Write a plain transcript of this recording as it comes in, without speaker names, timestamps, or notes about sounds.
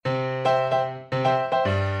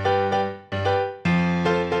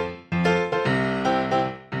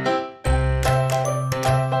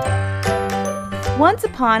Once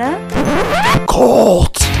upon a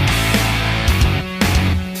cult.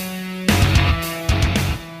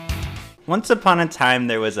 Once upon a time,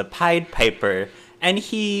 there was a Pied Piper, and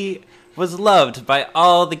he was loved by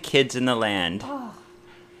all the kids in the land. Oh.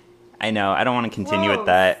 I know, I don't want to continue with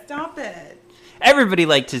that. Stop it. Everybody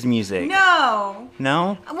liked his music. No.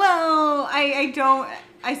 No? Well, I don't.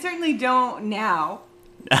 I certainly don't now.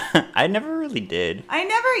 I never really did.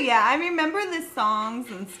 I remember the songs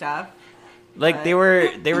and stuff. Like, but...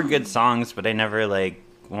 they were good songs, but I never, like,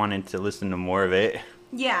 wanted to listen to more of it.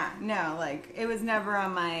 Yeah, no, like, it was never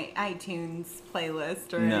on my iTunes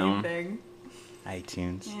playlist or anything.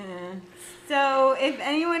 iTunes. Yeah. So, if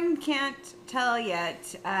anyone can't tell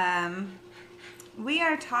yet, we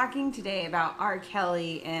are talking today about R.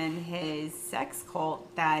 Kelly and his sex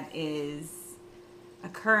cult that is a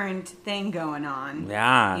current thing going on.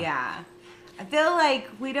 Yeah. Yeah. I feel like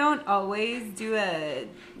we don't always do a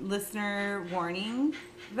listener warning,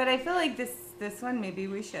 but I feel like this one maybe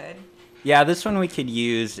we should. Yeah, this one we could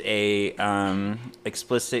use a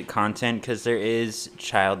explicit content because there is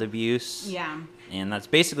child abuse. Yeah. And that's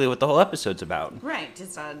basically what the whole episode's about. Right,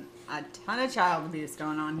 just a ton of child abuse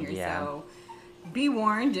going on here, Yeah. so be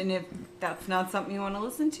warned, and if that's not something you want to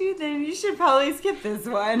listen to, then you should probably skip this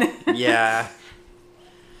one. Yeah.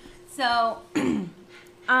 So,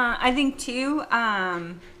 I think, too,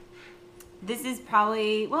 this is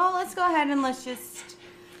probably, well, let's go ahead and let's just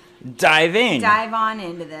dive on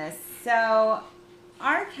into this. So,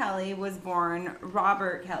 R. Kelly was born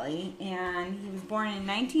Robert Kelly, and he was born in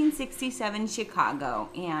 1967 Chicago,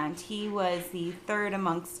 and he was the third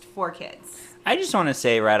amongst 4 kids. I just want to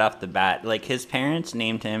say right off the bat, like, his parents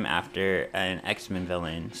named him after an X-Men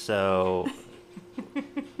villain, so...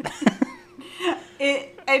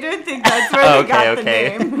 I don't think that's where they got the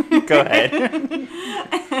name. Go ahead.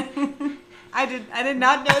 I did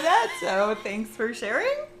not know that, so thanks for sharing.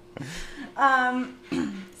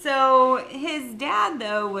 So his dad,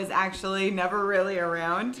 though, was actually never really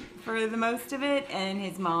around for the most of it, and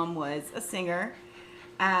his mom was a singer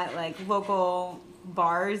at, like, local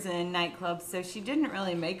bars and nightclubs, so she didn't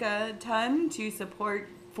really make a ton to support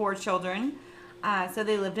 4 children. So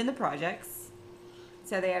they lived in the projects.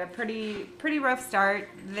 So they had a pretty rough start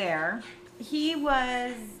there. He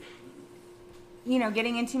was,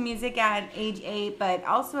 getting into music at age 8, but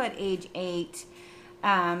also at age 8,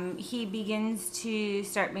 he begins to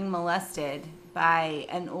start being molested by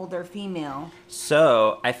an older female.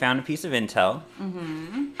 So, I found a piece of intel.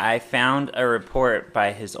 Mm-hmm. I found a report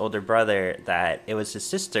by his older brother that it was his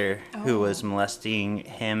sister who was molesting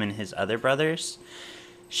him and his other brothers.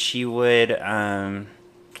 She would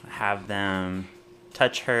have them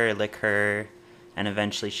touch her, lick her, and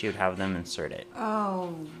eventually she would have them insert it.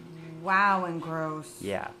 Oh, wow, and gross.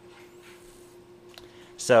 Yeah.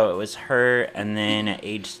 So it was her, and then at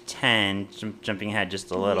age 10, jumping ahead just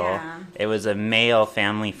a little, it was a male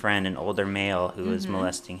family friend, an older male, who was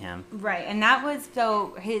molesting him. Right, and that was,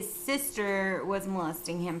 so his sister was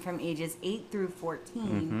molesting him from ages 8 through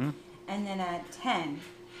 14, and then at 10,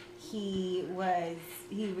 he was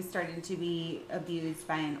starting to be abused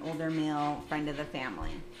by an older male friend of the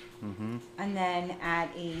family. And then at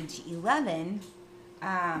age 11,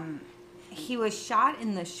 he was shot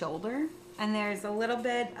in the shoulder, and there's a little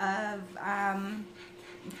bit of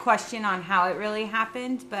question on how it really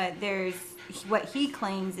happened, but what he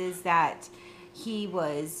claims is that he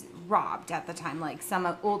was robbed at the time. Like, some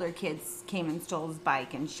older kids came and stole his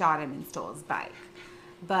bike and shot him and stole his bike.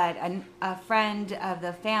 But a friend of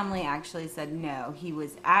the family actually said no, he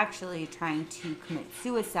was actually trying to commit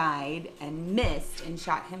suicide and missed and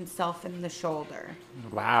shot himself in the shoulder.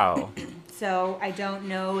 Wow. So I don't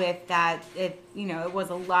know if it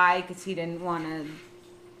was a lie because he didn't want to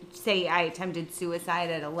say I attempted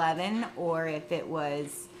suicide at 11, or if it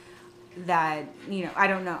was that, I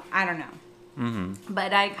don't know. Mm-hmm.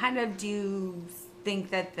 But I kind of do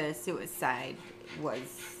think that the suicide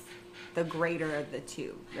was the greater of the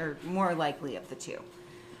two, or more likely of the two.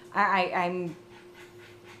 I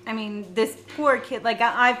mean, this poor kid, like,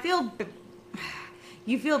 I feel,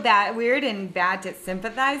 you feel weird and bad to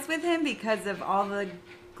sympathize with him because of all the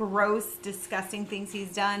gross, disgusting things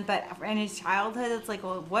he's done, but in his childhood, it's like,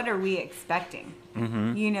 well, what are we expecting?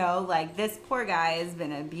 Like, this poor guy has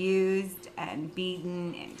been abused and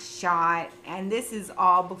beaten and shot, and this is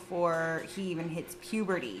all before he even hits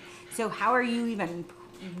puberty. So how are you even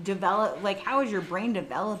how is your brain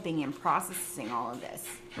developing and processing all of this?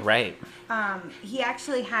 Right. He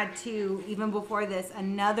actually had to, even before this,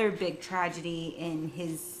 another big tragedy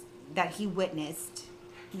that he witnessed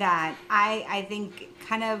that I think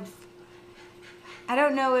kind of, I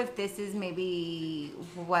don't know if this is maybe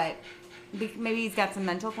what maybe he's got some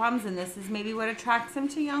mental problems, and this is maybe what attracts him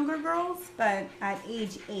to younger girls. But at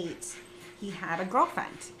age 8, he had a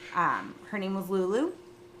girlfriend. Her name was Lulu,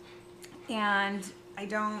 and I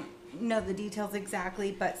don't know the details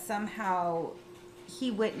exactly, but somehow he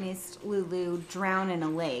witnessed Lulu drown in a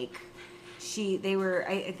lake.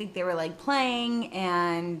 I think they were like playing,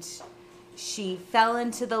 and she fell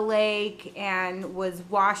into the lake and was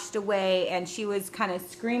washed away, and she was kind of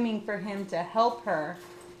screaming for him to help her.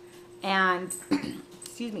 And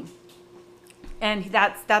excuse me. And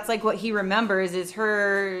that's like what he remembers is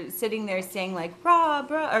her sitting there saying like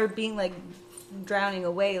 "Rob," or being like drowning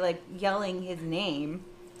away, like yelling his name.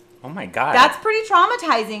 Oh my God. That's pretty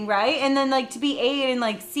traumatizing, right? And then like to be 8 and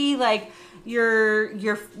like see like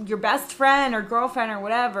your best friend or girlfriend or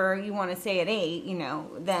whatever you want to say at 8, you know,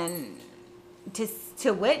 then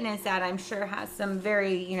to witness that, I'm sure has some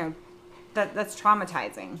very, you know, that's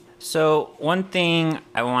traumatizing. So one thing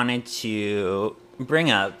I wanted to bring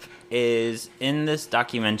up is in this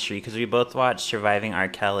documentary, because we both watched Surviving R.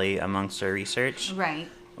 Kelly amongst our research. Right.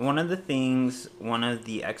 One of the things, one of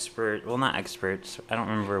the not experts, I don't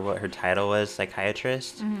remember what her title was,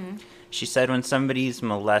 psychiatrist. Mm-hmm. She said when somebody's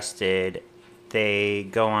molested, they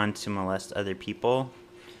go on to molest other people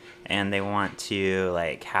and they want to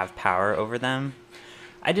like have power over them.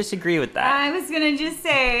 I disagree with that. I was going to just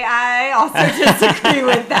say, I also disagree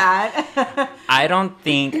with that.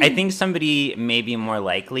 I think somebody may be more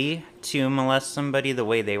likely to molest somebody the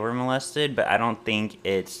way they were molested, but I don't think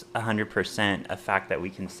it's 100% a fact that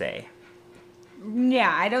we can say.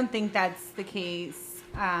 Yeah, I don't think that's the case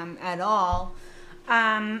at all.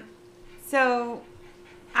 So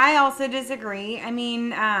I also disagree. I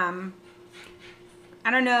mean, I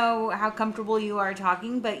don't know how comfortable you are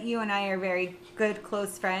talking, but you and I are very good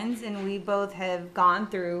close friends, and we both have gone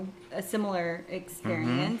through a similar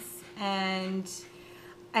experience. Mm-hmm. And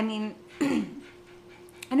I mean,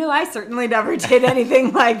 I know I certainly never did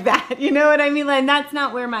anything like that. You know what I mean? Like, that's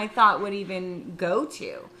not where my thought would even go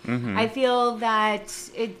to. Mm-hmm. I feel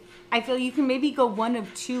you can maybe go one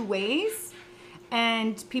of two ways,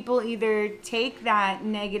 and people either take that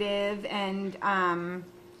negative and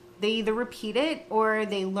they either repeat it or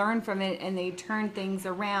they learn from it and they turn things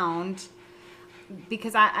around.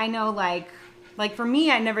 Because I know, like for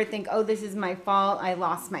me, I never think, oh, this is my fault, I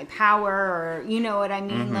lost my power, or you know what I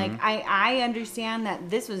mean? Mm-hmm. Like, I understand that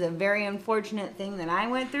this was a very unfortunate thing that I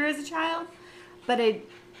went through as a child, but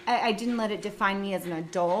I didn't let it define me as an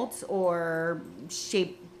adult or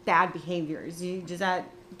shape bad behaviors.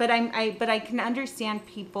 But I can understand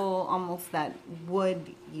people almost that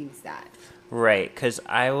would use that. Right, because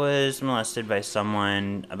I was molested by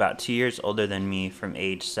someone about 2 years older than me from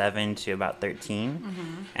age 7 to about 13.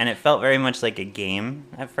 Mm-hmm. And it felt very much like a game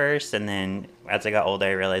at first. And then as I got older,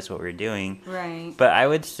 I realized what we were doing. Right. But I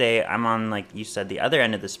would say I'm on, like you said, the other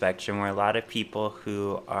end of the spectrum where a lot of people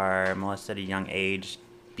who are molested at a young age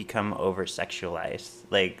become over-sexualized.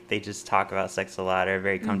 Like, they just talk about sex a lot, are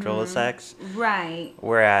very comfortable with sex. Right.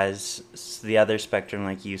 Whereas the other spectrum,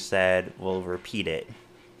 like you said, will repeat it.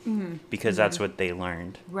 Mm-hmm. Because that's what they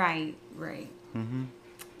learned. Right. Mm-hmm.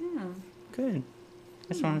 Yeah. Good. I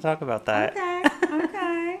just want to talk about that.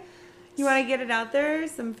 Okay. You want to get it out there?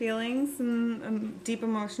 Some feelings, some deep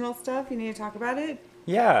emotional stuff? You need to talk about it?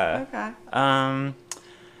 Yeah. Okay.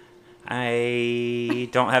 I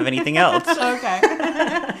don't have anything else. Okay.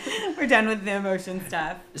 We're done with the emotion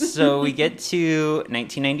stuff. So we get to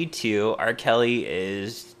 1992. R. Kelly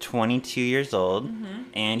is 22 years old,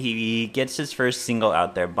 and he gets his first single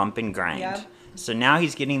out there, Bump and Grind. Yep. So now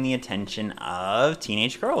he's getting the attention of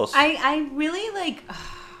teenage girls. I really like...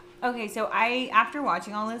 Okay, so after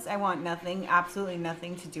watching all this, I want absolutely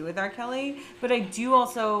nothing to do with R. Kelly, but I do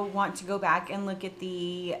also want to go back and look at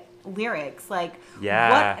the lyrics, like,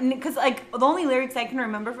 yeah, because like the only lyrics I can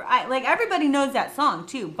remember like everybody knows that song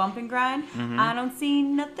too, Bump and Grind. Mm-hmm. I don't see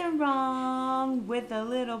nothing wrong with a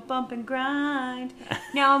little bump and grind.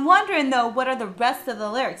 Now I'm wondering though, what are the rest of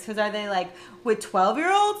the lyrics? Because are they like with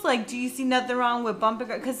 12-year-olds? Like, do you see nothing wrong with bump and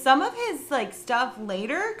grind? Because some of his like stuff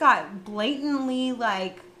later got blatantly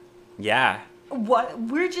like, yeah, what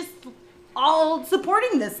we're just all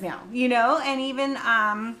supporting this now, you know? And even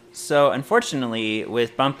so unfortunately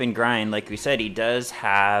with Bump and Grind, like we said, he does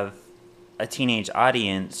have a teenage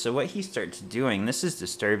audience. So what he starts doing, this is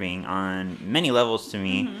disturbing on many levels to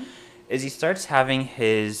me, is he starts having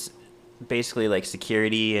his basically like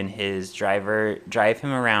security and his driver drive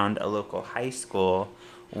him around a local high school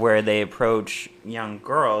where they approach young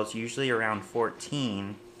girls, usually around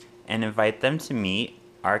 14, and invite them to meet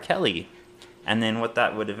R. Kelly. And then what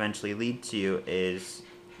that would eventually lead to is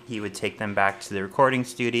he would take them back to the recording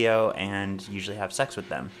studio and usually have sex with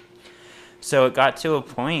them. So it got to a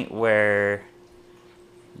point where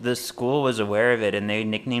the school was aware of it, and they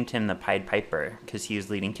nicknamed him the Pied Piper because he was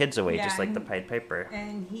leading kids away, just like the Pied Piper.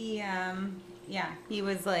 And he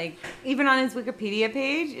was like, even on his Wikipedia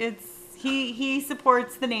page, he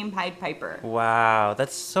supports the name Pied Piper. Wow,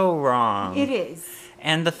 that's so wrong. It is.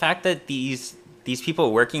 And the fact that these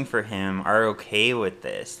people working for him are okay with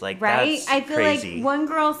this, like, right? that's I feel crazy. like one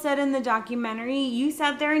girl said in the documentary, you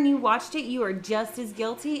sat there and you watched it, you are just as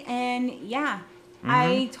guilty. And yeah,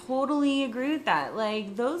 I totally agree with that.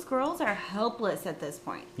 Like, those girls are helpless at this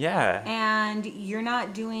point. Yeah. And you're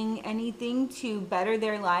not doing anything to better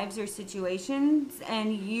their lives or situations,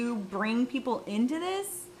 and you bring people into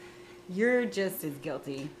this, you're just as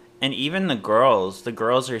guilty. And even the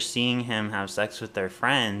girls are seeing him have sex with their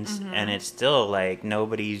friends, and it's still like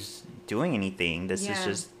nobody's doing anything. This is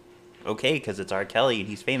just okay because it's R. Kelly and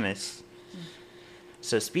he's famous.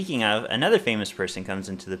 So speaking of, another famous person comes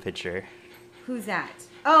into the picture. Who's that?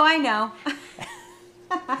 Oh, I know.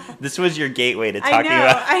 This was your gateway to talking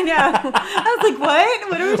about. I know. I was like,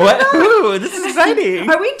 what? What are we talking about? Ooh, this is exciting.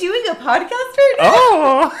 Are we doing a podcast right now?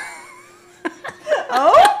 Oh.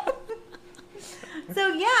 Oh?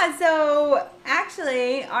 So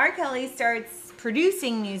actually, R. Kelly starts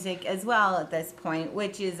producing music as well at this point,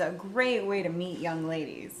 which is a great way to meet young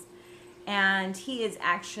ladies. And he is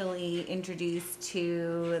actually introduced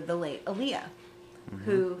to the late Aaliyah,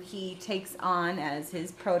 who he takes on as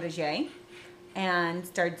his protege and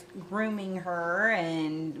starts grooming her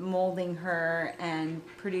and molding her and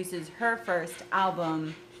produces her first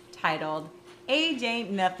album titled Age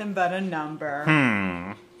Ain't Nothing But a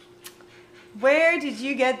Number. Where did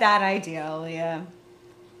you get that idea, Aaliyah?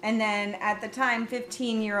 And then at the time,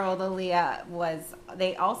 15-year-old Aaliyah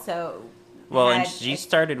they also... Well, and she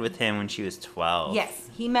started with him when she was 12. Yes,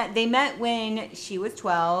 they met when she was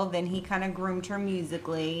 12, and he kind of groomed her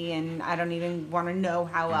musically, and I don't even want to know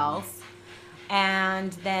how else.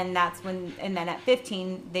 And then at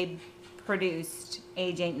 15, they produced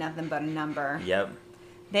Age Ain't Nothing But a Number. Yep.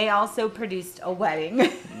 They also produced a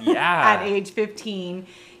wedding. Yeah. At age 15.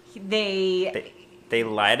 They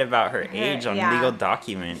lied about her age on legal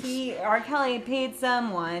documents. R. Kelly paid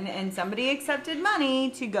someone, and somebody accepted money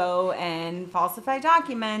to go and falsify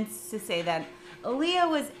documents to say that Aaliyah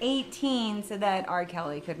was 18 so that R.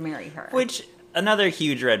 Kelly could marry her. Which, another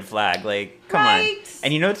huge red flag. Like, come on.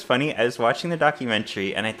 And you know what's funny? I was watching the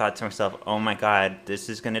documentary, and I thought to myself, oh my god, this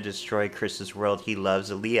is going to destroy Chris's world. He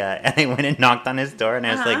loves Aaliyah. And I went and knocked on his door, and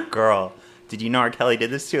I was like, girl, did you know R. Kelly did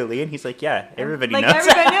this to Aaliyah? And he's like, yeah, everybody knows.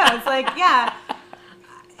 Everybody knows. Like, yeah.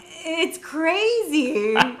 It's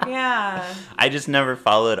crazy. Yeah. I just never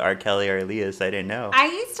followed R. Kelly or Aaliyah, so I didn't know. I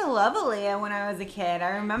used to love Aaliyah when I was a kid. I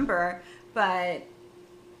remember. And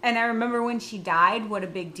I remember when she died, what a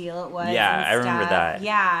big deal it was. Yeah, I remember that.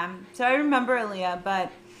 Yeah. So I remember Aaliyah,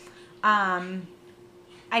 but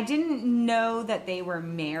I didn't know that they were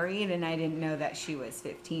married, and I didn't know that she was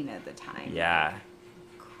 15 at the time. Yeah.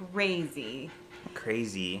 Crazy.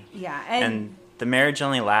 Yeah. And the marriage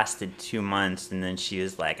only lasted 2 months, and then she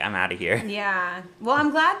was like, I'm out of here. Yeah. Well, I'm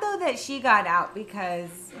glad, though, that she got out,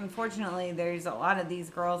 because, unfortunately, there's a lot of these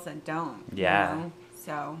girls that don't. Yeah. You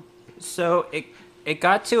know? So it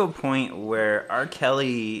got to a point where R.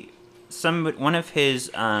 Kelly, one of his,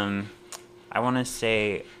 I want to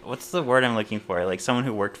say, what's the word I'm looking for? Like, someone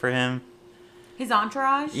who worked for him? His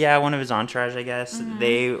entourage? Yeah, one of his entourage, I guess.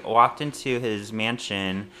 They walked into his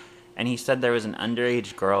mansion, and he said there was an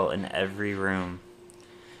underage girl in every room.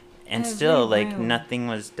 And still, like, nothing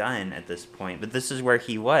was done at this point. But this is where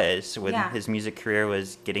he was when his music career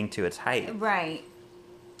was getting to its height. Right.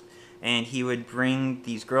 And he would bring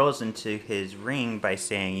these girls into his ring by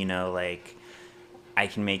saying, you know, like, I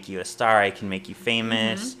can make you a star, I can make you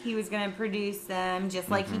famous. He was going to produce them just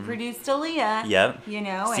like he produced Aaliyah. Yep. You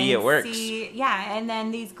know? See, it works. And then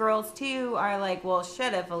these girls, too, are like, well,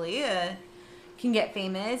 shit, if Aaliyah can get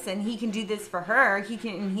famous and he can do this for her,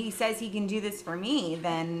 he says he can do this for me,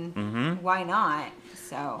 then why not?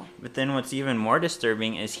 So. But then what's even more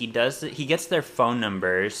disturbing is he gets their phone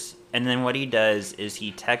numbers, and then what he does is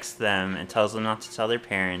he texts them and tells them not to tell their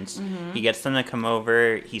parents. He gets them to come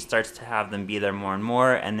over, he starts to have them be there more and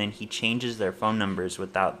more, and then he changes their phone numbers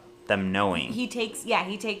without them knowing. He takes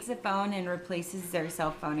a phone and replaces their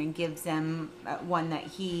cell phone and gives them one that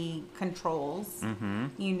he controls.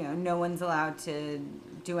 You know, no one's allowed to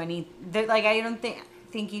do I don't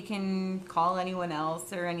think you can call anyone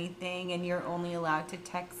else or anything, and you're only allowed to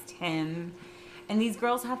text him. And these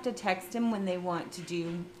girls have to text him when they want to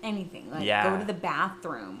do anything, like go to the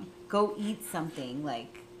bathroom, go eat something.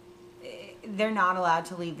 Like, they're not allowed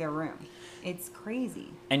to leave their room. It's crazy.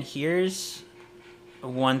 And here's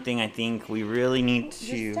one thing I think we really need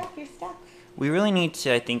to... You're stuck. We really need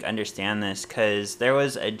to, I think, understand this, because there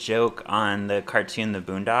was a joke on the cartoon The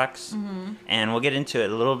Boondocks, and we'll get into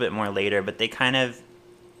it a little bit more later, but they kind of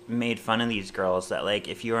made fun of these girls that, like,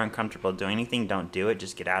 if you are uncomfortable doing anything, don't do it,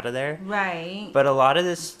 just get out of there. Right. But a lot of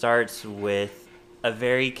this starts with a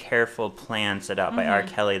very careful plan set out by R.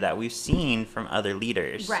 Kelly that we've seen from other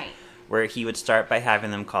leaders. Right. Where he would start by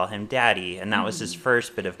having them call him daddy, and that was his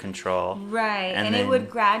first bit of control. Right, and then, it would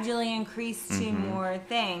gradually increase to more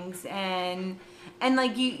things, and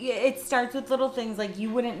like it starts with little things like you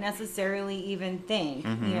wouldn't necessarily even think,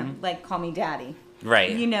 you know, like call me daddy.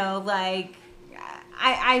 Right. You know, like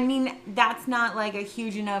I mean that's not like a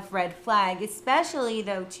huge enough red flag, especially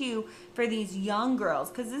though too for these young girls,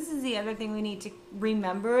 because this is the other thing we need to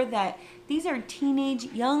remember, that these are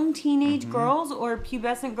young teenage girls or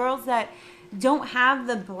pubescent girls that don't have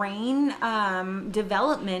the brain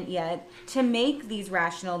development yet to make these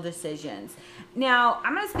rational decisions. Now,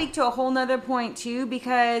 I'm going to speak to a whole nother point too,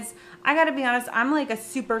 because I got to be honest, I'm like a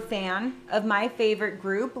super fan of my favorite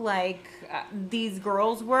group, like these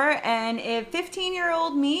girls were. And if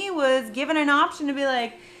 15-year-old me was given an option to be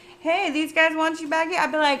like, hey, these guys want you back here,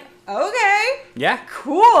 I'd be like, okay. Yeah.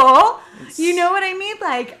 Cool. You know what I mean?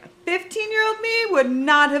 Like, 15-year-old me would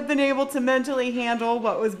not have been able to mentally handle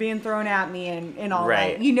what was being thrown at me and all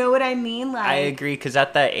that. You know what I mean? Like, I agree, because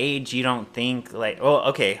at that age, you don't think, like, well,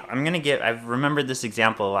 okay, I've remembered this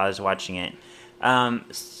example while I was watching it.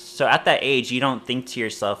 So at that age, you don't think to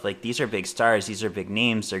yourself, like, these are big stars, these are big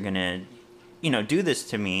names, they're going to, you know, do this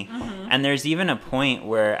to me. And there's even a point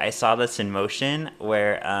where I saw this in motion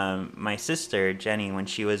where my sister, Jenny, when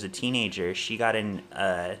she was a teenager, she got in...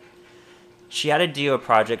 she had to do a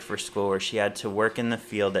project for school where she had to work in the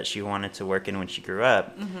field that she wanted to work in when she grew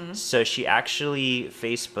up. So she actually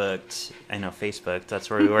Facebooked, that's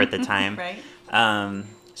where we were at the time, right.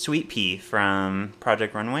 Sweet Pea from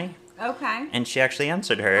Project Runway. Okay. And she actually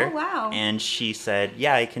answered her. Oh, wow. And she said,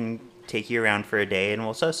 yeah, I can take you around for a day and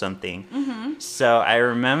we'll sew something. So I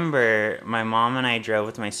remember my mom and I drove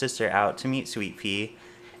with my sister out to meet Sweet Pea.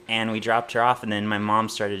 And we dropped her off, and then my mom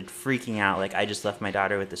started freaking out. Like, I just left my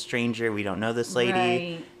daughter with a stranger. We don't know this lady.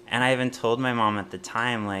 Right. And I even told my mom at the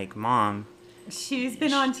time, like, Mom. She's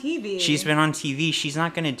been on TV. She's been on TV. She's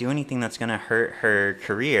not going to do anything that's going to hurt her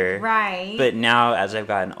career. Right. But now, as I've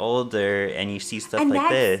gotten older, and you see stuff like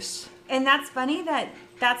this. And that's funny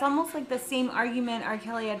that's almost like the same argument R.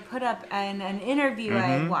 Kelly had put up in an interview I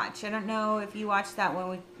had watched. I don't know if you watched that one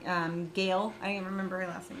with Gail. I don't even remember her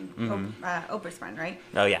last name. Oprah's friend, right?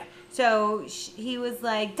 Oh, yeah. So he was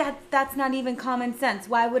like, that's not even common sense.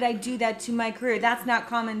 Why would I do that to my career? That's not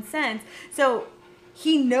common sense. So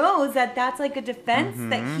he knows that that's like a defense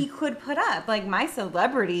that he could put up. Like, my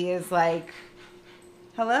celebrity is like,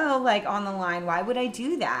 hello, like on the line. Why would I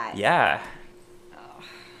do that? Yeah.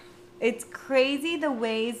 It's crazy the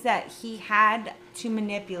ways that he had to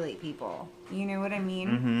manipulate people. You know what I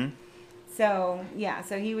mean? So, yeah.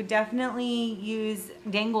 So he would definitely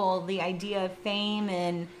dangle the idea of fame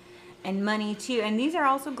and money too. And these are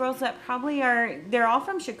also girls that probably they're all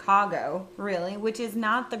from Chicago, really, which is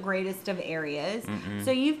not the greatest of areas. So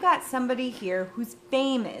you've got somebody here who's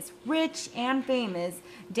famous, rich and famous,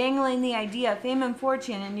 dangling the idea of fame and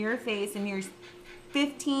fortune in your face, and you're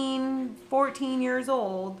 15, 14 years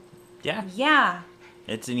old. Yeah. Yeah.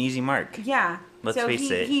 It's an easy mark. Yeah. Let's face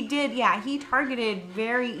it. He targeted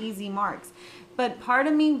very easy marks. But part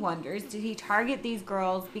of me wonders, did he target these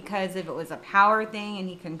girls because if it was a power thing and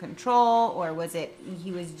he can control, or was it he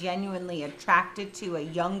was genuinely attracted to a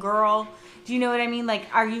young girl? Do you know what I mean? Like,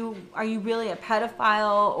 are you really a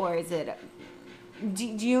pedophile, or is it... Do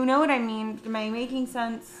you know what I mean? Am I making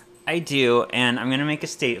sense? I do, and I'm going to make a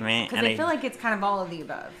statement. Because I feel like it's kind of all of the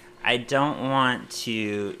above. I don't want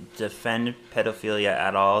to defend pedophilia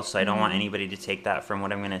at all, so I don't want anybody to take that from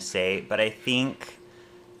what I'm going to say. But I think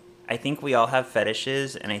we all have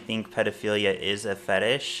fetishes, and I think pedophilia is a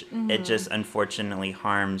fetish. It just unfortunately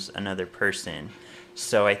harms another person.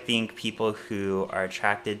 So I think people who are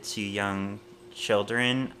attracted to young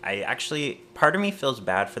children, part of me feels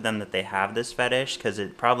bad for them that they have this fetish, because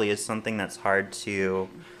it probably is something that's hard to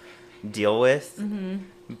deal with.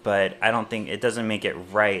 But I don't think it doesn't make it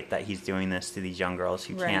right that he's doing this to these young girls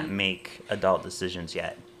who can't make adult decisions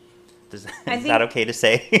yet. Is that okay to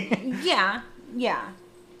say? Yeah.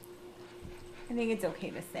 I think it's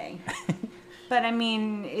okay to say. But I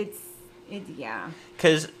mean, it's yeah.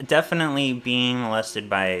 Because definitely being molested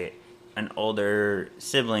by an older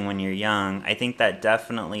sibling when you're young, I think that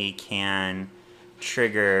definitely can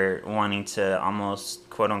trigger wanting to almost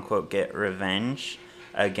quote unquote get revenge.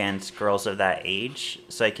 against girls of that age.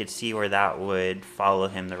 So I could see where that would follow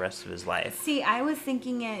him the rest of his life. See, I was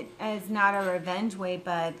thinking it as not a revenge way,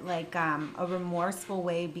 but like a remorseful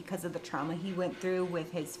way because of the trauma he went through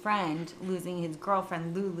with his friend losing his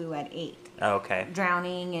girlfriend Lulu at 8. Oh, okay.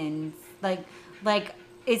 Drowning and like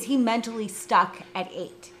is he mentally stuck at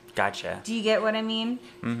 8? Gotcha. Do you get what I mean?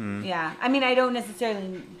 Mm-hmm. Yeah. I mean, I don't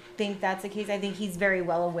necessarily think that's the case. I think he's very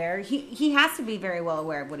well aware. He has to be very well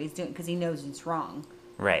aware of what he's doing because he knows it's wrong.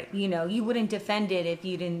 Right. You know, you wouldn't defend it if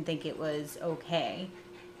you didn't think it was okay.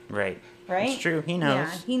 Right. Right? It's true. He knows.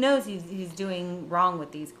 Yeah, he knows he's doing wrong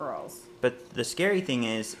with these girls. But the scary thing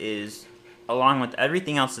is along with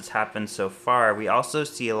everything else that's happened so far, we also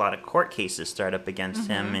see a lot of court cases start up against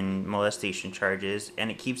him and molestation charges,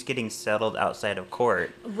 and it keeps getting settled outside of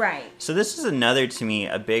court. Right. So this is another, to me,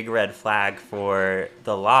 a big red flag for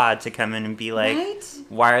the law to come in and be like, Right?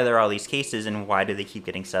 why are there all these cases and why do they keep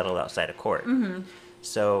getting settled outside of court? Mm-hmm.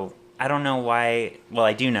 So I don't know why. Well,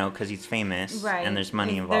 I do know because he's famous, Right. and there's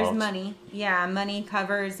money involved. There's money. Yeah, money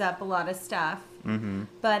covers up a lot of stuff. Mm-hmm.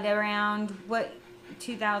 But around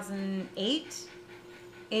 2008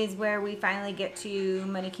 is where we finally get to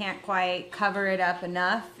money can't quite cover it up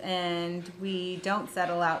enough, and we don't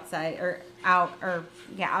settle outside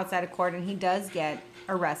of court, and he does get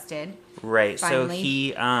arrested. Right. Finally.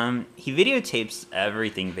 So he videotapes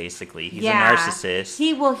everything basically. He's Yeah. a narcissist.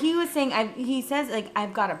 He was saying he says like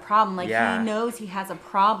I've got a problem. Like Yeah. he knows he has a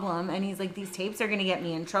problem, and he's like these tapes are gonna get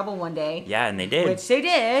me in trouble one day. Yeah, and they did. Which they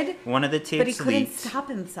did. One of the tapes But he couldn't leaked. stop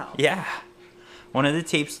himself. Yeah. One of the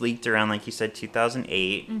tapes leaked around, like you said,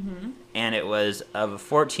 2008. Mm-hmm. And it was of a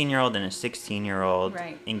 14-year-old and a 16-year-old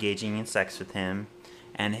Right. engaging in sex with him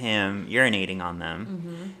and him urinating on them.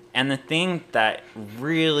 Mm-hmm. And the thing that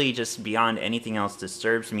really just beyond anything else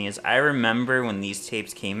disturbs me is I remember when these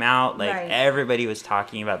tapes came out, like Right. everybody was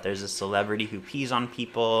talking about there's a celebrity who pees on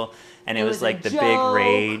people, and it was a like the big joke.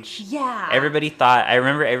 rage. Yeah. Everybody thought it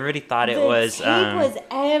was The tape was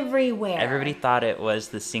everywhere. everybody thought it was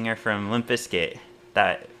the singer from Limp Bizkit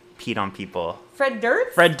that peed on people. Fred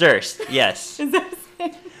Durst? Fred Durst, yes. Is that his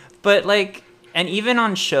name? But like, and even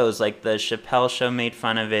on shows like the Chappelle Show made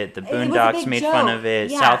fun of it, the was a Boondocks big made fun joke. of it,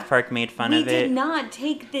 Yeah. South Park made fun We of it. did not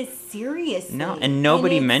take this seriously. No, and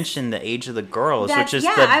nobody it's- mentioned the age of the girls, That's- which is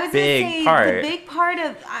I the was gonna big say, part. The big part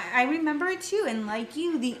of I remember it too, and like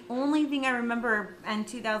you, the only thing I remember in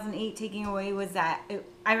 2008 taking away was that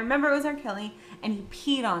I remember it was R. Kelly, and he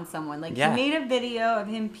peed on someone. Like Yeah. he made a video of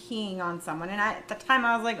him peeing on someone, and at the time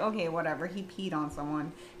I was like, okay, whatever, he peed on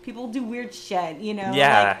someone. People do weird shit, you know.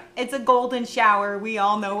 Yeah. Like, it's a golden shower. We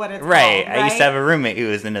all know what it's Right. called, I used to have a roommate who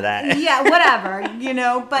was into that. Yeah, whatever, you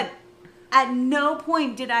know, but at no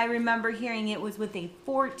point did I remember hearing it was with a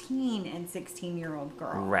 14 and 16-year-old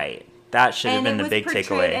girl. Right. That should have And been it the was big portrayed,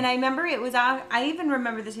 takeaway. and I remember it was, I even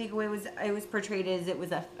remember the takeaway was, it was portrayed as it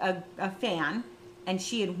was a fan, and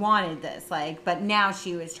she had wanted this, like, but now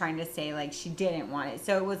she was trying to say, like, she didn't want it.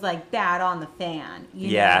 So it was, like, bad on the fan,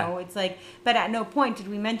 you know? It's like, but at no point did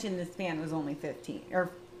we mention this fan was only 15,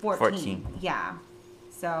 or 14. Yeah.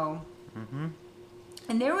 So... Mm-hmm.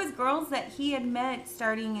 And there was girls that he had met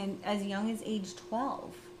starting as young as age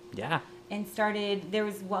 12. Yeah. And there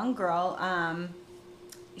was one girl,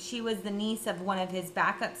 she was the niece of one of his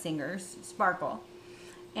backup singers, Sparkle.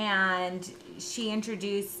 And she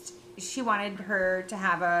wanted her to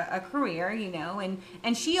have a career, you know,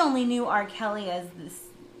 and she only knew R. Kelly as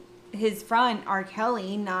his front R.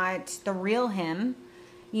 Kelly, not the real him,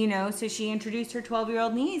 you know, so she introduced her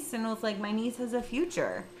 12-year-old niece and was like, my niece has a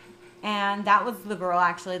future. And that was the girl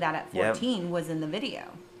actually that at 14 was in the video.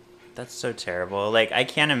 That's so terrible. Like, I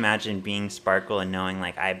can't imagine being Sparkle and knowing,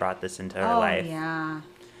 like, I brought this into her life. Oh, yeah.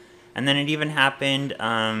 And then it even happened,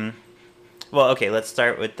 well, okay, let's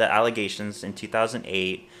start with the allegations in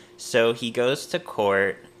 2008. So he goes to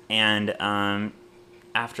court, and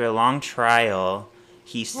after a long trial,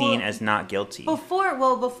 he's seen as not guilty.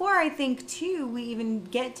 Before I think, too, we even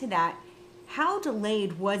get to that, how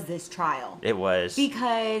delayed was this trial? It was.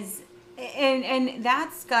 Because... And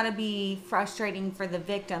that's got to be frustrating for the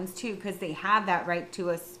victims, too, because they have that right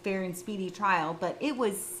to a fair and speedy trial. But it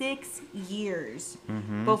was 6 years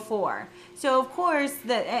before. So, of course,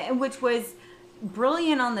 which was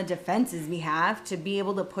brilliant on the defense's behalf to be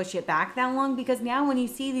able to push it back that long. Because now when you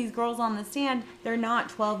see these girls on the stand, they're not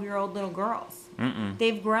 12-year-old little girls. Mm-mm.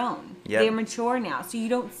 They've grown. Yep. They're mature now. So you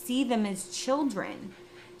don't see them as children.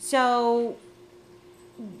 So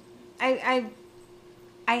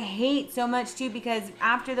I hate so much, too, because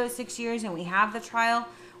after those 6 years and we have the trial,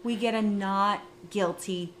 we get a not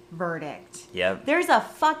guilty verdict. Yep. There's a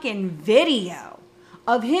fucking video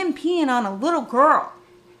of him peeing on a little girl.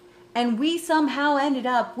 And we somehow ended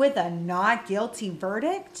up with a not guilty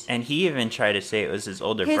verdict. And he even tried to say it was his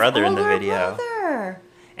older brother in the video. Brother.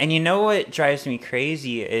 And you know what drives me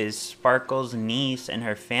crazy is Sparkle's niece and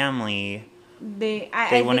her family. They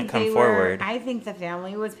wouldn't come forward. I think the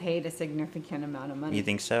family was paid a significant amount of money. You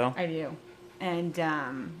think so? I do. And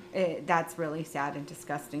that's really sad and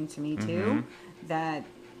disgusting to me, too. Mm-hmm.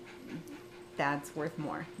 That's worth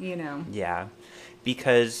more, you know? Yeah.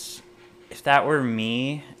 Because if that were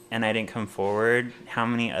me and I didn't come forward, how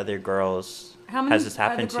many other girls has this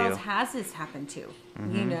happened to?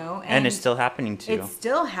 Mm-hmm. You know? And it's still happening to. It's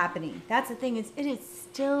still happening. That's the thing. It is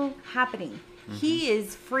still happening. Mm-hmm. He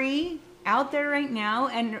is free out there right now.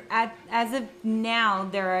 And as of now,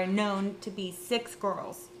 there are known to be 6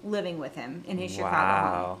 girls living with him in his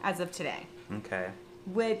Chicago home as of today. Okay.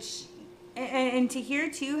 Which... And to hear,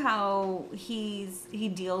 too, how he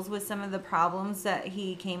deals with some of the problems that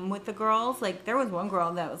he came with the girls. Like, there was one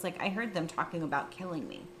girl that was like, I heard them talking about killing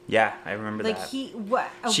me. Yeah, I remember that. She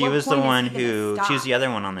was the one who... She was the other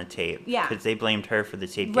one on the tape. Yeah. Because they blamed her for the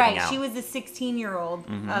tape getting out. Right, she was the 16-year-old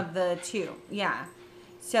of the 2. Yeah.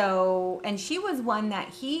 So, and she was one that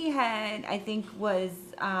he had, I think, was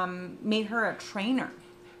made her a trainer.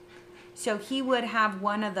 So he would have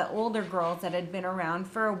one of the older girls that had been around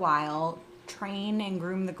for a while train and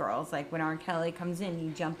groom the girls. Like when R. Kelly comes in,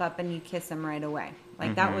 you jump up and you kiss him right away.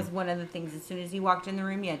 Like that was one of the things. As soon as he walked in the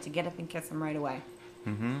room, you had to get up and kiss him right away.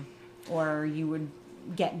 Mm-hmm. Or you would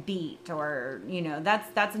get beat, or, you know,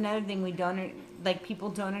 that's another thing people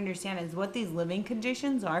don't understand is what these living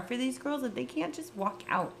conditions are for these girls, that they can't just walk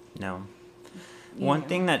out. No. One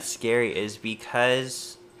thing that's scary is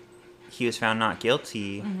because he was found not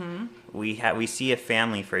guilty. Mm-hmm. We see a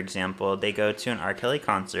family, for example, they go to an R. Kelly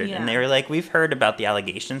concert and they were like, we've heard about the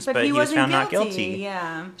allegations, but he was found not guilty.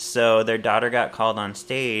 Yeah. So their daughter got called on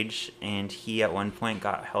stage, and he at one point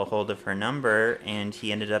got hold of her number, and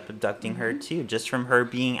he ended up abducting her too, just from her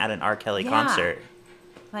being at an R. Kelly concert.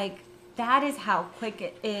 Like, that is how quick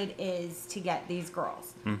it is to get these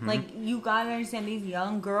girls. Mm-hmm. Like, you gotta understand, these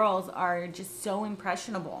young girls are just so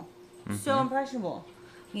impressionable. Mm-hmm. So impressionable.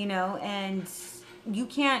 You know, and you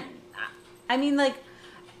can't, I mean, like,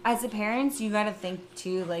 as a parent, you got to think,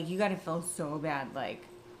 too, like, you got to feel so bad, like,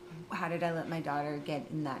 how did I let my daughter get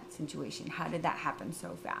in that situation? How did that happen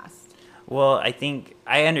so fast? Well,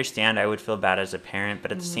 I understand I would feel bad as a parent,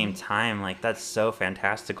 but at the same time, like, that's so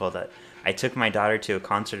fantastical that I took my daughter to a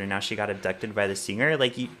concert and now she got abducted by the singer.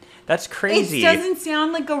 Like, that's crazy. It doesn't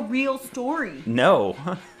sound like a real story. No.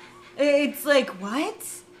 It's like, what?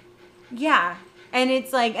 Yeah. And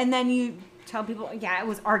it's like, and then you tell people, yeah, it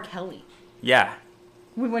was R. Kelly. Yeah.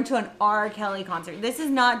 We went to an R. Kelly concert. This is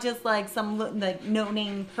not just like some like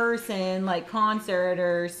no-name person like concert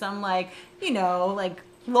or some like, you know, like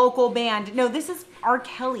local band. No, this is R.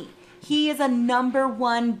 Kelly. He is a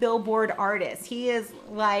 #1 Billboard artist. He is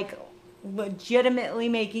like legitimately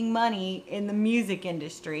making money in the music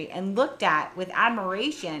industry and looked at with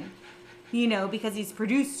admiration, you know, because he's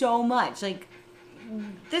produced so much. Like,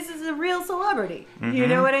 this is a real celebrity. Mm-hmm. You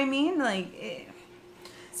know what I mean? Like,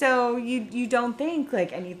 so you don't think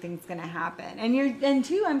like anything's gonna happen, and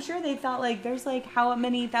too, I'm sure they thought like there's like how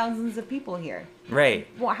many thousands of people here. Right.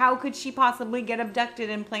 Well, how could she possibly get abducted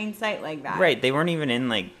in plain sight like that? Right. They weren't even in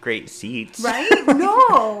like great seats. Right?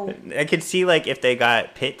 No. I could see like if they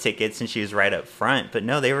got pit tickets and she was right up front, but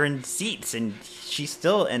no, they were in seats, and she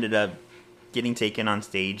still ended up getting taken on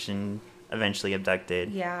stage and eventually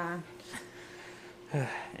abducted. Yeah.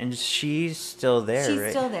 And she's still there, She's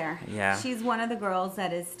right? still there. Yeah. She's one of the girls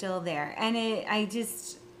that is still there. And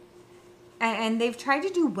and they've tried to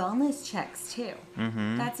do wellness checks, too.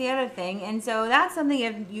 Mm-hmm. That's the other thing. And so that's something,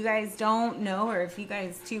 if you guys don't know, or if you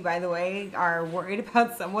guys, too, by the way, are worried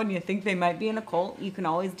about someone, you think they might be in a cult, you can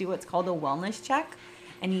always do what's called a wellness check.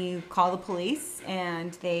 And you call the police,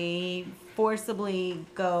 and they forcibly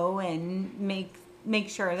go and make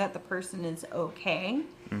sure that the person is okay.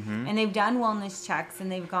 Mm-hmm. And they've done wellness checks, and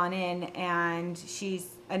they've gone in, and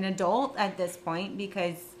she's an adult at this point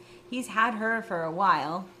because he's had her for a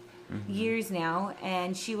while, years now,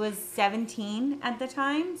 and she was 17 at the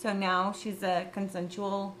time, so now she's a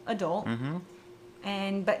consensual adult.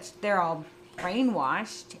 Mm-hmm. But they're all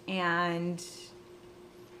brainwashed, and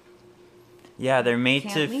yeah, they're made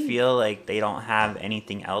to feel like they don't have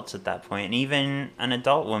anything else at that point. And even an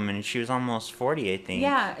adult woman, she was almost 40, I think.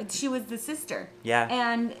 Yeah, she was the sister. Yeah.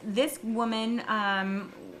 And this woman,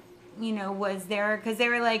 you know, was there because they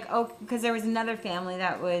were like, because there was another family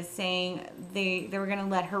that was saying they were going to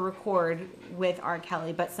let her record with R.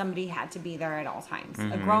 Kelly, but somebody had to be there at all times.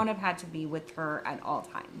 Mm-hmm. A grown-up had to be with her at all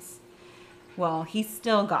times. Well, he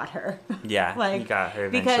still got her. Yeah, he got her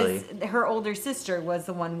eventually. Because her older sister was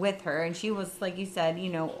the one with her, and she was, like you said,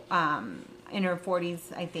 in her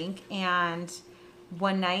 40s, I think. And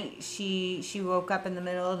one night she woke up in the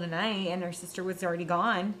middle of the night, and her sister was already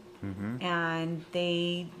gone. Mm-hmm. And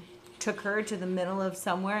they took her to the middle of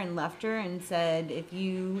somewhere and left her and said, if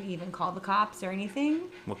you even call the cops or anything,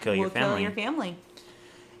 we'll kill your family.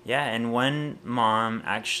 Yeah, and one mom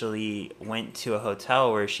actually went to a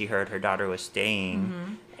hotel where she heard her daughter was staying,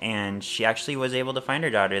 mm-hmm. and she actually was able to find her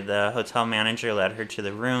daughter. The hotel manager led her to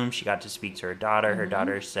the room. She got to speak to her daughter. Mm-hmm. Her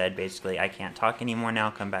daughter said, basically, I can't talk anymore now.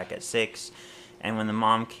 Come back at 6. And when the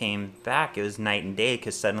mom came back, it was night and day,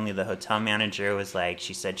 because suddenly the hotel manager was like,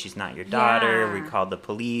 she said she's not your daughter. Yeah. We called the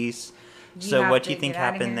police. So what do you think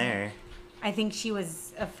happened there? I think she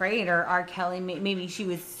was afraid, or R. Kelly, maybe she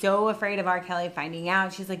was so afraid of R. Kelly finding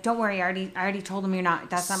out. She's like, don't worry, I already told him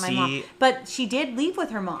that's not my mom. But she did leave with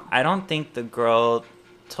her mom. I don't think the girl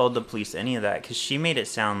told the police any of that, because she made it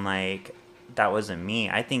sound like that wasn't me.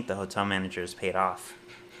 I think the hotel manager was paid off.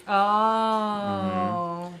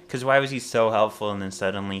 Oh. Because why was he so helpful, and then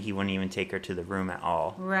suddenly he wouldn't even take her to the room at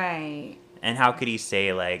all? Right. And how could he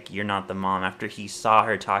say, like, you're not the mom after he saw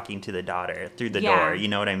her talking to the daughter through the door? You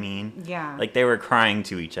know what I mean? Yeah. Like, they were crying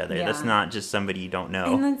to each other. Yeah. That's not just somebody you don't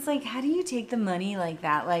know. And it's like, how do you take the money like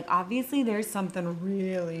that? Like, obviously there's something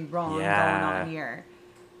really wrong going on here.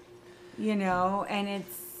 And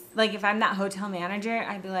it's, like, if I'm that hotel manager,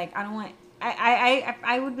 I'd be like,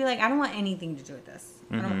 I would be like, I don't want anything to do with this.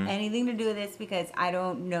 Mm-hmm. I don't want anything to do with this, because I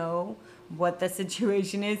don't know what the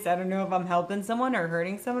situation is. I don't know if I'm helping someone or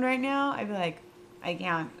hurting someone right now. I'd be like, I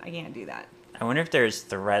can't do that. I wonder if there's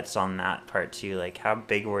threats on that part too. Like, how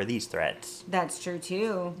big were these threats? That's true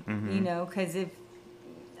too. Mm-hmm. Because if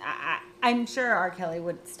I'm sure R. Kelly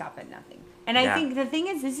would stop at nothing. And I think the thing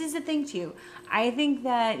is, this is the thing too. I think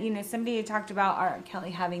that somebody had talked about R.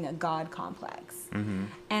 Kelly having a God complex, and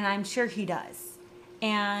I'm sure he does.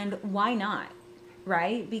 And why not?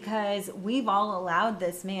 Right? Because we've all allowed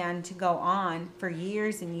this man to go on for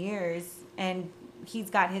years and years, and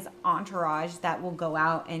he's got his entourage that will go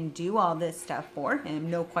out and do all this stuff for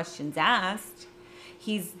him, no questions asked.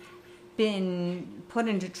 He's been put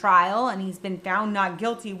into trial, and he's been found not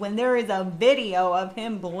guilty when there is a video of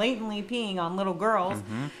him blatantly peeing on little girls,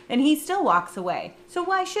 and he still walks away. So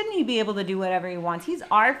why shouldn't he be able to do whatever he wants? He's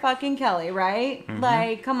R. fucking Kelly, right?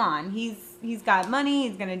 Like, come on. He's got money,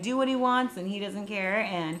 he's going to do what he wants, and he doesn't care,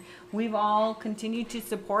 and we've all continued to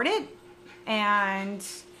support it. And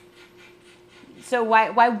so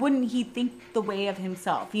why wouldn't he think the way of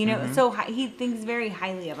himself? So he thinks very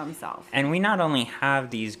highly of himself. And we not only have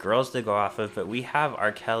these girls to go off of, but we have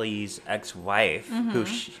R. Kelly's ex-wife, who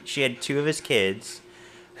she had 2 of his kids,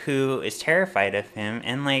 who is terrified of him,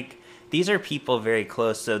 and like, these are people very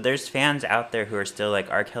close, so there's fans out there who are still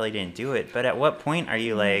like, R. Kelly didn't do it. But at what point are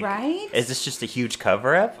you like, right? Is this just a huge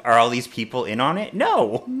cover-up? Are all these people in on it?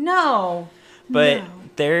 No. But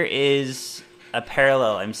there is a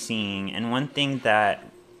parallel I'm seeing, and one thing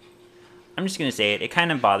that, I'm just going to say it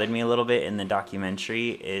kind of bothered me a little bit in the documentary,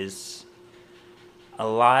 is a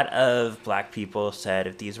lot of black people said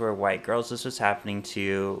if these were white girls this was happening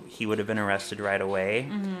to, he would have been arrested right away.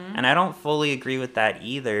 And I don't fully agree with that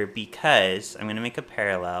either, because I'm going to make a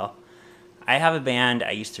parallel. I have a band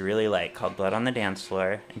I used to really like called Blood on the Dance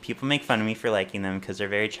Floor, and people make fun of me for liking them because they're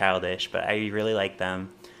very childish, but I really like them.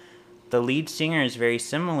 The lead singer is very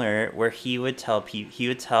similar, where he would tell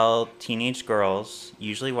teenage girls,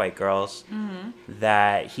 usually white girls,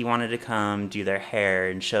 that he wanted to come do their hair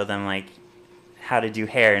and show them like how to do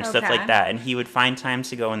hair and stuff like that. And he would find times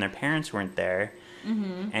to go when their parents weren't there.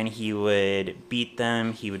 And he would beat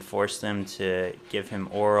them. He would force them to give him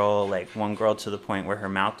oral, like one girl to the point where her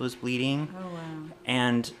mouth was bleeding. Oh, wow.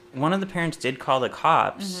 And one of the parents did call the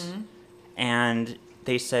cops, and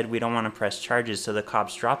they said, we don't want to press charges, so the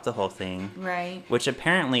cops dropped the whole thing. Right. Which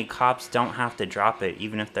apparently cops don't have to drop it,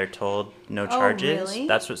 even if they're told no charges. Oh, really?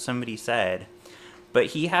 That's what somebody said. But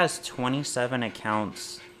he has 27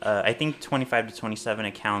 accounts, I think 25 to 27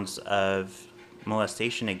 accounts of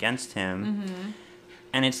molestation against him.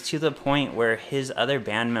 And it's to the point where his other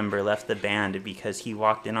band member left the band because he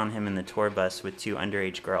walked in on him in the tour bus with 2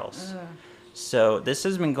 underage girls. So this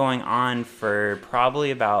has been going on for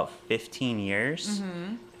probably about 15 years,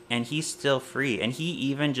 and he's still free. And he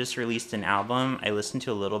even just released an album. I listened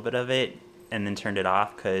to a little bit of it and then turned it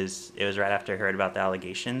off because it was right after I heard about the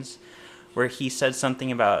allegations, where he said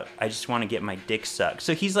something about, I just want to get my dick sucked.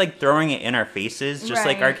 So he's like throwing it in our faces, just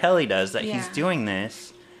like R. Kelly does, that he's doing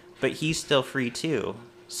this, but he's still free too.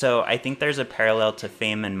 So I think there's a parallel to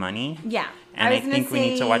fame and money. Yeah. And I think we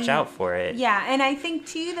need to watch out for it. Yeah, and I think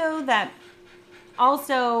too, though, that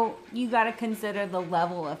also, you got to consider the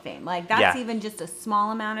level of fame. Like, that's even just a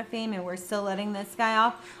small amount of fame, and we're still letting this guy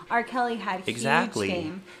off. R. Kelly had huge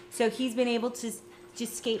fame. So he's been able to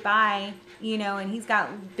just skate by, and he's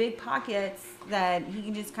got big pockets that he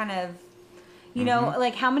can just kind of, know,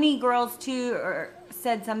 like how many girls, too,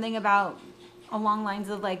 said something about along lines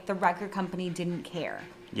of, like, the record company didn't care.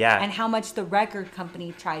 Yeah. And how much the record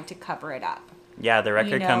company tried to cover it up. Yeah, the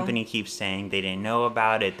record company keeps saying they didn't know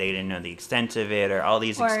about it, they didn't know the extent of it, or all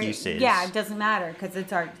these excuses. Yeah, it doesn't matter because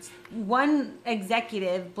it's art. One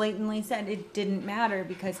executive blatantly said it didn't matter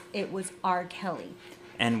because it was R. Kelly.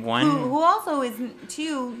 And one... Who also is,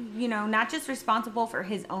 too, not just responsible for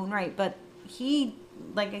his own right, but he,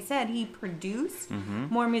 like I said, he produced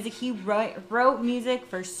more music. He wrote music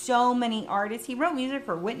for so many artists. He wrote music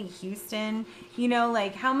for Whitney Houston.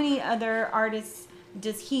 Like, how many other artists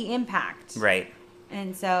does he impact? Right.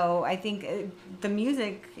 And so I think the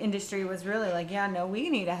music industry was really like, yeah, no, we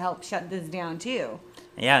need to help shut this down too.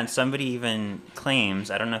 Yeah, and somebody even claims,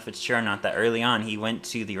 I don't know if it's true or not, that early on he went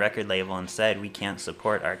to the record label and said, we can't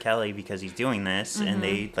support R. Kelly because he's doing this. And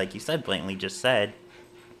they, like you said, blatantly just said,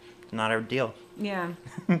 not our deal. Yeah,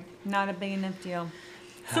 not a big enough deal.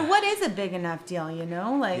 So what is a big enough deal,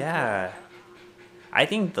 Like, yeah. I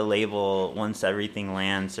think the label, once everything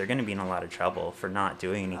lands, they're going to be in a lot of trouble for not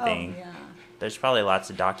doing anything. Oh, yeah. There's probably lots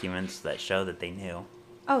of documents that show that they knew.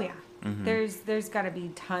 Oh, yeah. There's got to be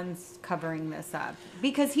tons covering this up.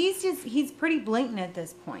 Because he's pretty blatant at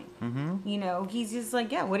this point. He's just like,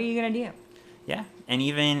 yeah, what are you going to do? Yeah. And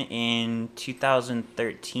even in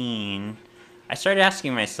 2013, I started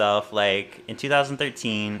asking myself, like, in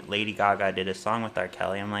 2013, Lady Gaga did a song with R.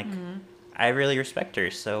 Kelly. I'm like, I really respect her,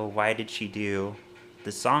 so why did she do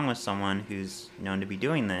the song with someone who's known to be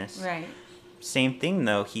doing this? Right. Same thing,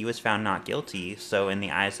 though. He was found not guilty, so in the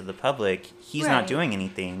eyes of the public, he's not doing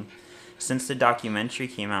anything. Since the documentary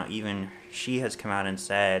came out, even she has come out and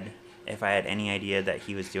said, if I had any idea that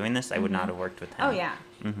he was doing this, I would not have worked with him. Oh, yeah.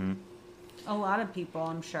 A lot of people,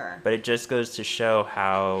 I'm sure. But it just goes to show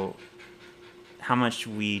how much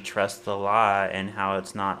we trust the law and how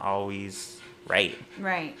it's not always right.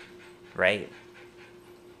 Right. Right.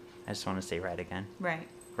 I just want to say right again. Right.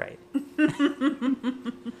 Right.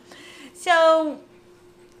 So,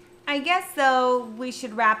 I guess, though, we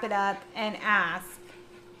should wrap it up and ask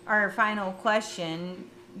our final question.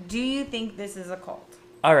 Do you think this is a cult?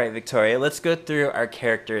 All right, Victoria, let's go through our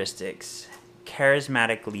characteristics.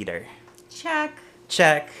 Charismatic leader. Check.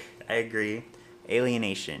 Check. I agree.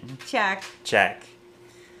 Alienation. Check. Check.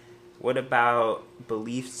 What about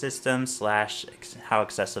belief system / how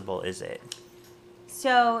accessible is it?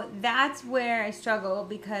 So that's where I struggle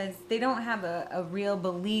because they don't have a real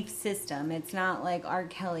belief system. It's not like R.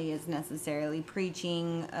 Kelly is necessarily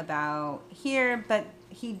preaching about here, but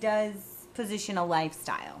he does position a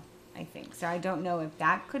lifestyle, I think. So I don't know if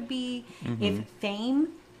that could be, if fame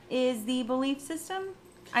is the belief system.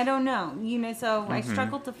 I don't know. So I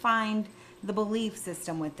struggle to find the belief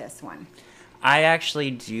system with this one. I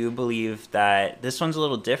actually do believe that this one's a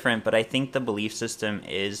little different, but I think the belief system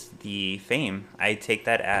is the fame. I take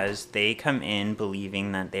that as they come in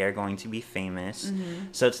believing that they are going to be famous.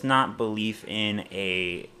 So it's not belief in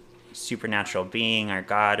a supernatural being or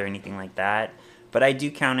God or anything like that, but I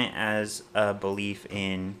do count it as a belief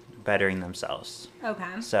in bettering themselves.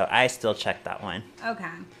 Okay. So I still check that one.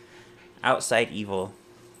 Okay. Outside evil.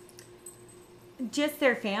 Just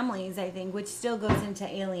their families, I think, which still goes into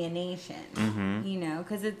alienation,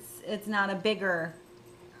 because it's not a bigger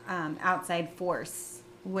outside force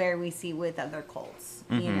where we see with other cults,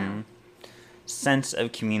 Sense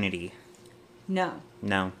of community. No,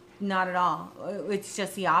 not at all. It's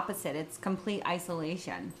just the opposite. It's complete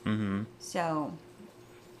isolation. So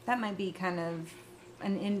that might be kind of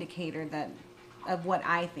an indicator of what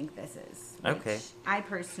I think this is. Okay. I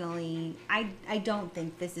personally, I don't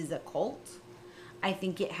think this is a cult. I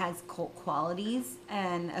think it has cult qualities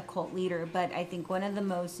and a cult leader, but I think one of the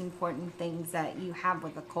most important things that you have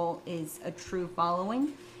with a cult is a true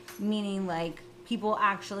following, meaning like people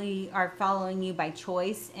actually are following you by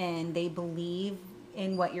choice and they believe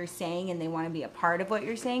in what you're saying and they want to be a part of what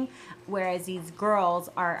you're saying, whereas these girls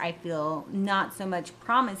are, I feel, not so much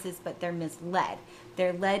promises, but they're misled.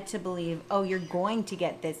 They're led to believe, oh, you're going to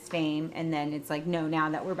get this fame, and then it's like, no, now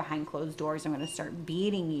that we're behind closed doors, I'm going to start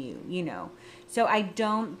beating you, So I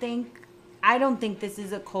don't think this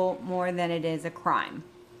is a cult more than it is a crime.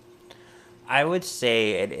 I would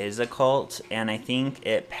say it is a cult, and I think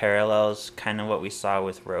it parallels kind of what we saw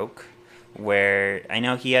with Roke, where I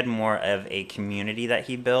know he had more of a community that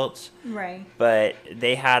he built. Right. But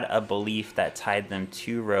they had a belief that tied them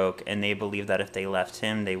to Roke, and they believed that if they left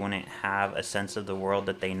him, they wouldn't have a sense of the world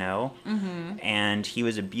that they know. Mm-hmm. And he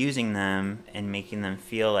was abusing them and making them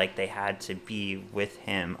feel like they had to be with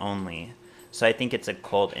him only. So I think it's a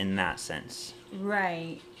cult in that sense.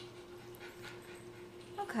 Right.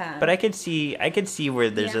 Okay. But I could see where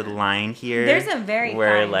there's a line here. There's a very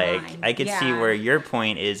where fine like line. I could see where your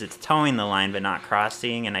point is it's towing the line but not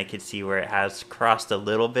crossing, and I could see where it has crossed a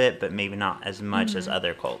little bit but maybe not as much as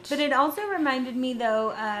other cults. But it also reminded me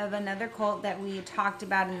though of another cult that we talked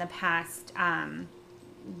about in the past,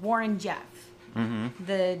 Warren Jeff. Mm-hmm.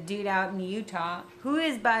 The dude out in Utah, who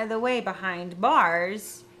is, by the way, behind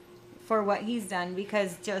bars for what he's done,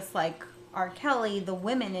 because just like R. Kelly, the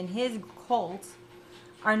women in his cult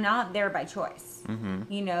are not there by choice. Mm-hmm.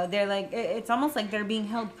 You know, they're like, it's almost like they're being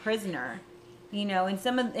held prisoner. You know,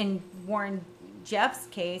 in Warren Jeff's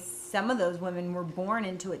case, some of those women were born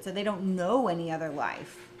into it, so they don't know any other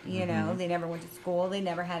life. You know, they never went to school, they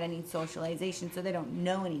never had any socialization, so they don't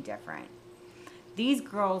know any different. These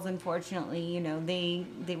girls, unfortunately, you know, they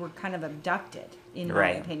were kind of abducted, in my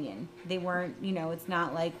opinion. They weren't, you know, it's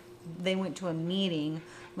not like they went to a meeting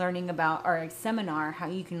learning about, or a seminar, how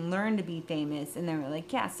you can learn to be famous, and they were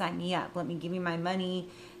like, yeah, sign me up, let me give you my money,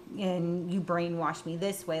 and you brainwash me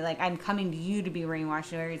this way, like I'm coming to you to be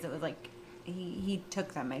brainwashed. Whereas it was like he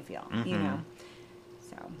took them, I feel. You know,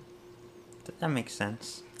 so that makes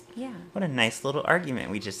sense. Yeah, what a nice little argument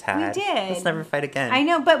we just had. We did. Let's never fight again. I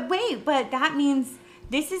know, but that means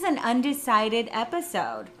this is an undecided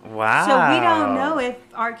episode. Wow. So we don't know if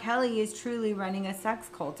R. Kelly is truly running a sex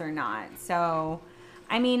cult or not. So,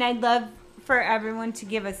 I mean, I'd love for everyone to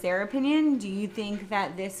give us their opinion. Do you think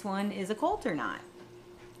that this one is a cult or not?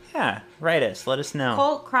 Yeah, write us. Let us know.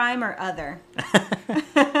 Cult, crime, or other.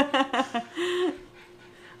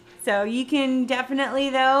 So you can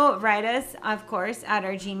definitely, though, write us, of course, at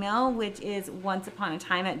our Gmail, which is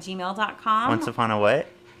onceuponatime@gmail.com. Once upon a what?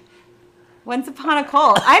 Once Upon a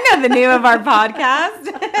Cult. I know the name of our podcast.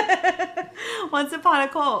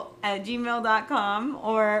 onceuponacult@gmail.com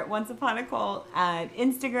or Once Upon a Cult at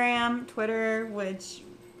Instagram, Twitter, which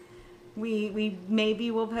we maybe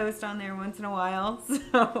will post on there once in a while.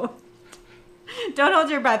 So don't hold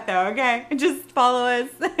your breath, though, okay? Just follow us.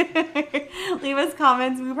 Leave us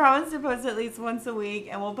comments. We promise to post at least once a week,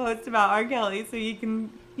 and we'll post about R. Kelly so you can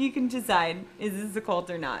decide, is this a cult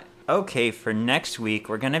or not? Okay, for next week,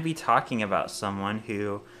 we're going to be talking about someone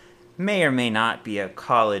who may or may not be a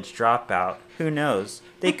college dropout. Who knows?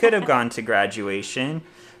 They could have gone to graduation,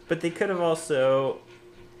 but they could have also...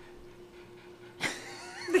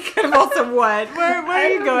 They could have also what? Where are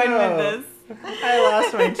you going with this? I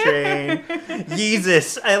lost my train.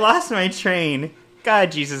 Jesus, I lost my train.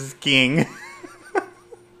 God, Jesus is king.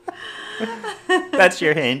 That's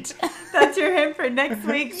your hint. That's your hint for next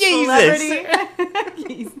week's Jesus.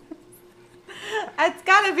 celebrity. It's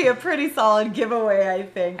got to be a pretty solid giveaway, I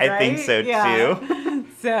think, right? I think so, too.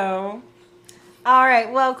 So, all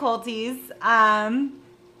right. Well, Colties,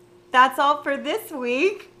 that's all for this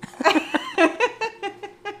week.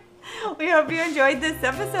 We hope you enjoyed this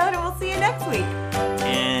episode, and we'll see you next week.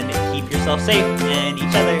 And keep yourself safe and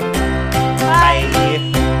each other. Bye.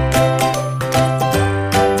 Bye.